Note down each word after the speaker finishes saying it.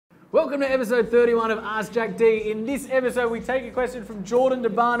Welcome to episode 31 of Ask Jack D. In this episode, we take a question from Jordan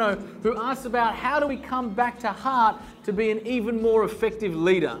DeBano, who asks about how do we come back to heart to be an even more effective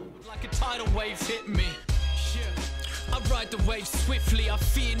leader. Like a tidal wave hit me. I ride the wave swiftly, I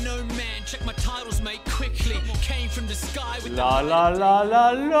fear no man. Check my titles, mate, quickly. Came from the sky with La la la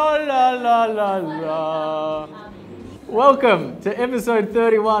la la la la la la. Welcome to episode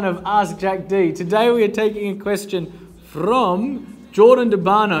 31 of Ask Jack D. Today we are taking a question from Jordan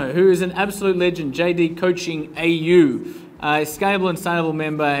DeBano, who is an absolute legend, JD Coaching AU, a scalable and saleable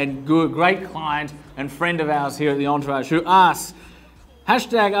member and great client and friend of ours here at the Entourage, who asks,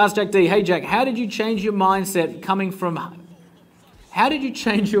 hashtag Ask Jack D, hey Jack, how did you change your mindset to coming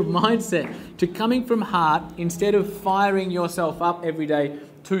from heart instead of firing yourself up every day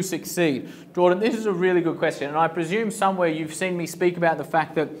to succeed? Jordan, this is a really good question, and I presume somewhere you've seen me speak about the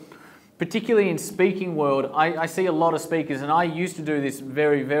fact that particularly in speaking world, I see a lot of speakers, and I used to do this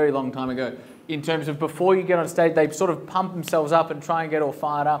very, very long time ago, in terms of before you get on stage, they sort of pump themselves up and try and get all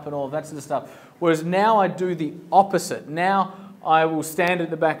fired up and all that sort of stuff. Whereas now I do the opposite. Now I will stand at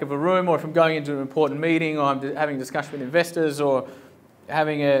the back of a room, or if I'm going into an important meeting, or I'm having a discussion with investors, or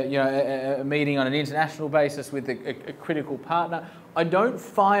having a meeting on an international basis with a critical partner, I don't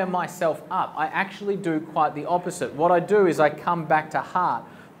fire myself up. I actually do quite the opposite. What I do is I come back to heart.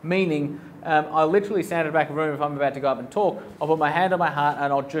 Meaning, I'll literally stand at the back of the room if I'm about to go up and talk, I'll put my hand on my heart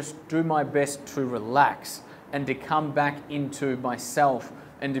and I'll just do my best to relax and to come back into myself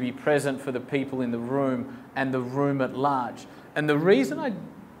and to be present for the people in the room and the room at large. And the reason I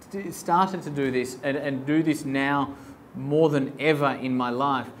started to do this and do this now more than ever in my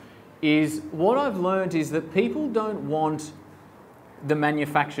life is what I've learned is that people don't want the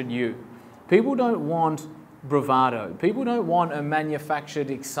manufactured you. People don't want bravado. People don't want a manufactured,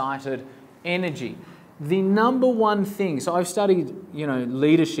 excited energy. The number one thing, so I've studied,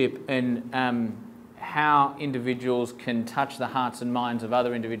 leadership and how individuals can touch the hearts and minds of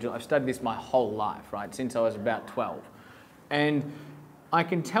other individuals. I've studied this my whole life, right, since I was about 12. And I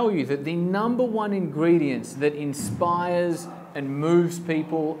can tell you that the number one ingredients that inspires and moves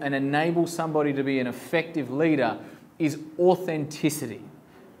people and enables somebody to be an effective leader is authenticity.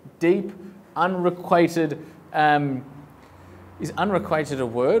 Deep, unrequited, is unrequited a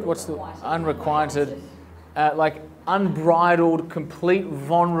word? What's the unrequited? Like unbridled, complete,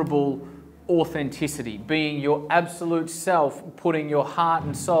 vulnerable authenticity, being your absolute self, putting your heart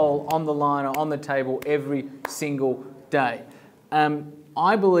and soul on the line or on the table every single day.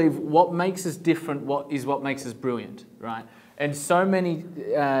 I believe what makes us different is what makes us brilliant, right? And so many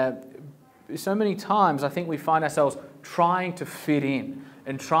times I think we find ourselves trying to fit in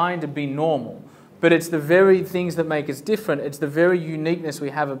and trying to be normal. But it's the very things that make us different, it's the very uniqueness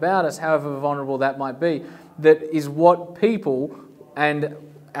we have about us, however vulnerable that might be, that is what people and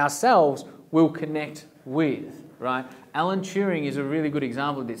ourselves will connect with, right? Alan Turing is a really good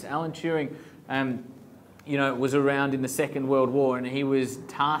example of this. Alan Turing, was around in the Second World War, and he was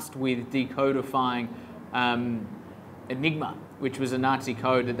tasked with decodifying Enigma, which was a Nazi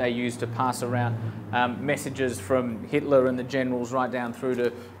code that they used to pass around messages from Hitler and the generals right down through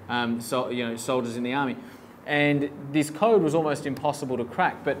to soldiers in the army. And this code was almost impossible to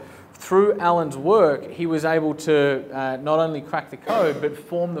crack, but through Alan's work, he was able to not only crack the code, but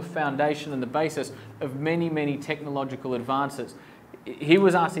form the foundation and the basis of many, many technological advances. He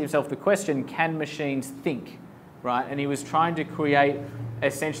was asking himself the question, can machines think, right? And he was trying to create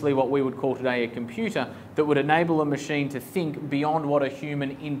essentially what we would call today a computer that would enable a machine to think beyond what a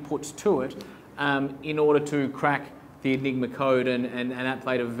human inputs to it in order to crack the Enigma code, and that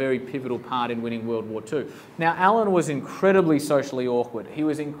played a very pivotal part in winning World War II. Now, Alan was incredibly socially awkward. He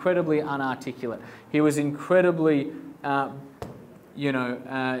was incredibly unarticulate. He was incredibly, not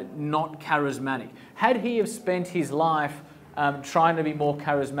charismatic. Had he have spent his life trying to be more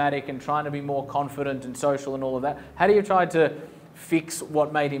charismatic and trying to be more confident and social and all of that, had he have tried to fix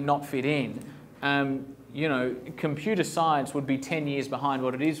what made him not fit in, computer science would be 10 years behind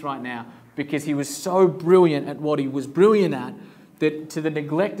what it is right now, because he was so brilliant at what he was brilliant at that to the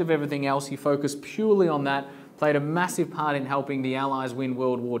neglect of everything else, he focused purely on that, played a massive part in helping the Allies win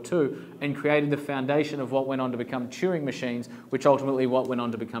World War II, and created the foundation of what went on to become Turing machines, which ultimately what went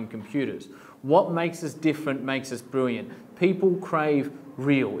on to become computers. What makes us different makes us brilliant. People crave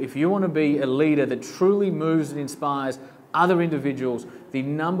real. If you want to be a leader that truly moves and inspires other individuals, the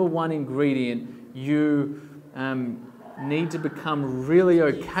number one ingredient you need to become really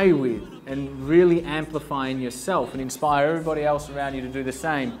okay with and really amplify in yourself and inspire everybody else around you to do the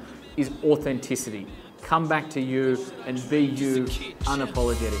same is authenticity. Come back to you and be you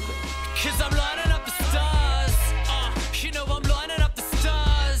unapologetically. 'Cause I'm lining up the stars. I'm lining up the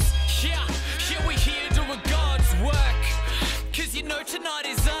stars. tonight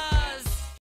is ours.